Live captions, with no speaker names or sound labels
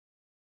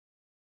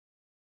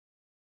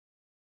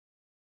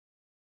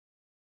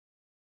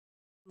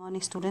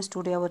Morning students,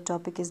 today our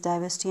topic is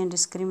diversity and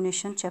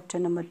discrimination, chapter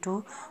number 2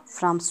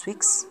 from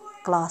CIVICS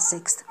class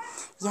 6।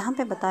 यहाँ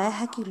पे बताया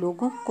है कि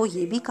लोगों को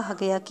ये भी कहा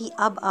गया कि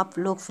अब आप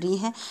लोग फ्री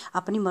हैं,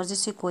 अपनी मर्ज़ी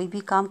से कोई भी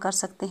काम कर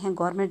सकते हैं।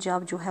 गवर्नमेंट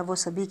जॉब जो है वो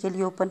सभी के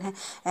लिए ओपन है।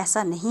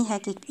 ऐसा नहीं है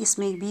कि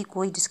इसमें भी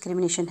कोई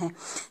डिस्क्रिमिनेशन है,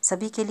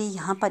 सभी के लिए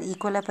यहाँ पर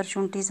इक्वल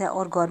अपॉर्चुनिटीज़ है।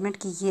 और गवर्नमेंट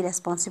की ये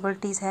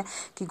रेस्पॉन्सिबिलिटीज़ है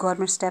कि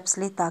गवर्नमेंट स्टेप्स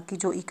ले ताकि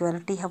जो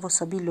इक्वलिटी है वो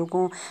सभी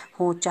लोगों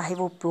हो, चाहे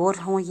वो पुअर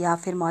हों या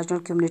फिर मार्जिनल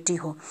कम्युनिटी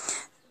हो।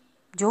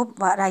 जो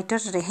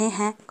राइटर्स रहे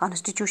हैं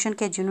कॉन्स्टिट्यूशन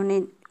के, जिन्होंने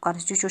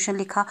कॉन्स्टिट्यूशन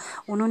लिखा,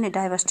 उन्होंने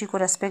डाइवर्सिटी को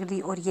रेस्पेक्ट दी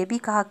और ये भी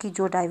कहा कि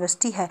जो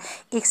डाइवर्सिटी है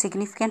एक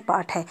सिग्निफिकेंट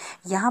पार्ट है।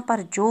 यहाँ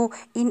पर जो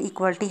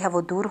इनइक्वालिटी है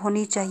वो दूर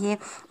होनी चाहिए,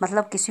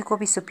 मतलब किसी को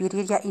भी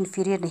सुपीरियर या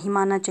इन्फीरियर नहीं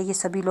मानना चाहिए,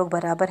 सभी लोग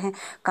बराबर हैं।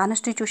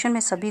 कॉन्स्टिट्यूशन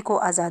में सभी को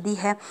आज़ादी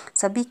है,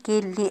 सभी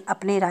के लिए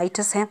अपने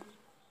राइट्स हैं।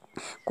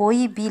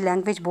 कोई भी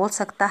लैंग्वेज बोल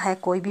सकता है,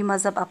 कोई भी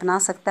मज़हब अपना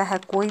सकता है,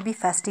 कोई भी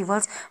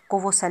फेस्टिवल्स को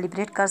वो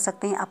सेलिब्रेट कर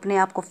सकते हैं, अपने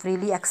आप को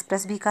फ्रीली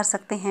एक्सप्रेस भी कर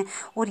सकते हैं।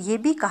 और ये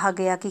भी कहा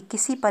गया कि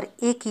किसी पर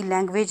एक ही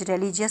लैंग्वेज,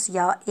 रिलीजियस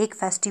या एक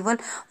फेस्टिवल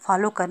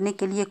फॉलो करने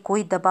के लिए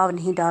कोई दबाव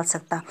नहीं डाल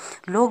सकता।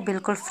 लोग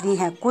बिल्कुल फ्री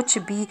हैं, कुछ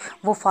भी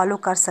वो फॉलो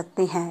कर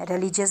सकते हैं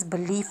रिलीजियस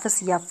बिलीफ्स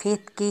या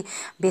फेथ के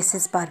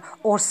बेसिस पर,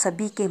 और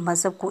सभी के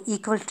मज़हब को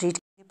इक्वल ट्रीट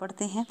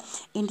पढ़ते हैं।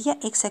 इंडिया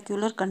एक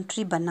सेक्युलर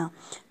कंट्री बना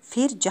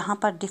फिर, जहाँ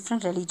पर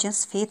डिफरेंट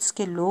रिलीजियस फेथ्स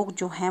के लोग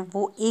जो हैं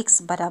वो एक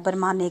बराबर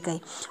माने गए,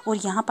 और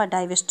यहाँ पर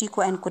डाइवर्सिटी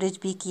को एनकरेज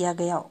भी किया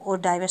गया, और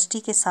डाइवर्सिटी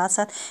के साथ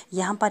साथ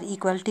यहाँ पर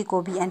इक्वलिटी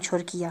को भी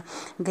इंश्योर किया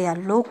गया।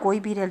 लोग कोई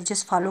भी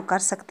रिलीजियस फॉलो कर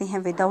सकते हैं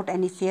without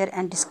any fair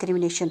and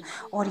discrimination.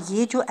 और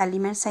ये जो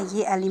एलिमेंट्स हैं,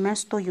 ये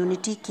एलिमेंट्स तो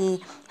यूनिटी के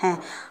हैं।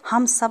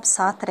 हम सब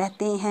साथ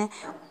रहते हैं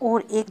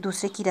और एक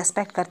दूसरे की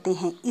रेस्पेक्ट करते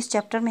हैं। इस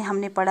चैप्टर में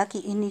हमने पढ़ा कि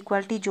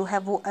इनइक्वालिटी जो है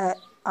वो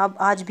अब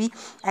आज भी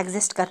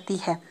एग्जिस्ट करती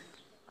है।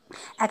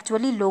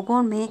 एक्चुअली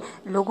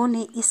लोगों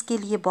ने इसके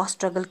लिए बहुत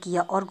स्ट्रगल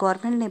किया और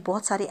गवर्नमेंट ने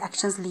बहुत सारे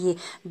एक्शंस लिए,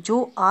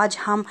 जो आज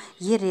हम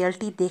ये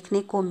रियलिटी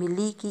देखने को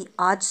मिली कि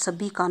आज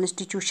सभी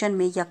कॉन्स्टिट्यूशन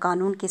में या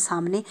कानून के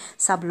सामने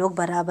सब लोग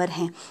बराबर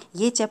हैं।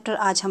 ये चैप्टर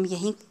आज हम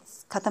यहीं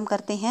ख़त्म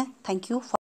करते हैं। Thank you.